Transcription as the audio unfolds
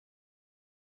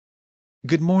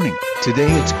Good morning.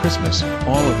 Today it's Christmas.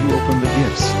 All of you open the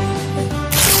gifts.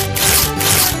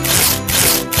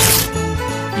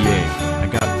 Yay, I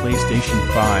got PlayStation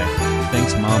 5.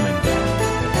 Thanks Mom and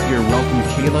Dad. You're welcome,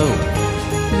 Caillou.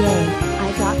 Yay,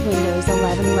 I got Windows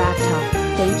 11 laptop.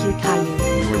 Thank you, Caillou.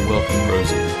 You are welcome,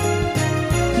 Rosie.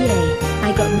 Yay,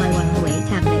 I got my one-way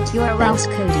tablet. You're Thanks,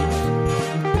 welcome. Cody.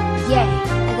 Yay,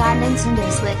 I got a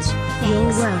Nintendo Switch.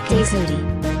 You're Thanks, welcome, Daisy. Cody.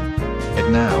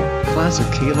 And now, classic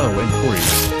Caillou and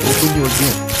Toris, open your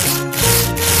gift.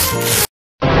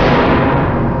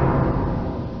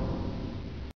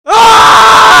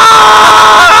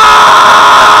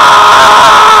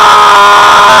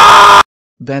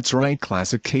 That's right,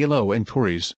 classic Caillou and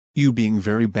Toris, you being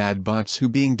very bad bots who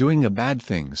being doing a bad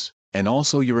things, and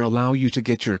also you're allow you to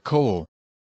get your coal.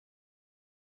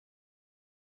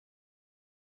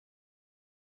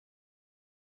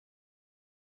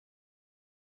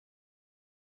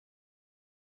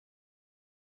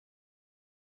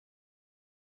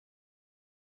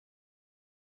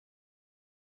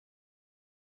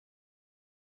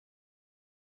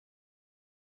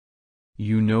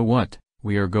 You know what?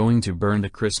 We are going to burn the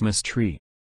Christmas tree.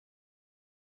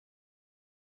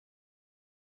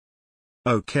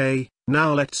 Okay,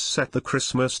 now let's set the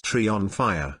Christmas tree on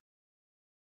fire.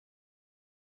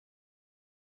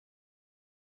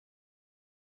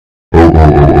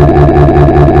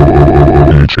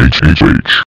 H.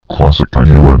 Classic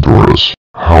Caillou and Toris.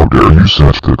 How dare you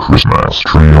set the Christmas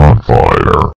tree on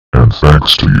fire? And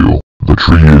thanks to you, the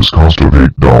tree is cost of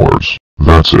 $8.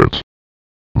 That's it.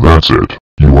 That's it.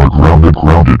 You are grounded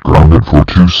for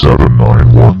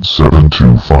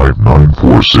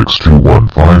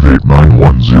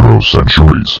 27917259462158910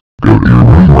 centuries. Go to your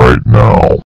room right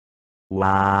now.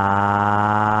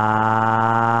 Wow.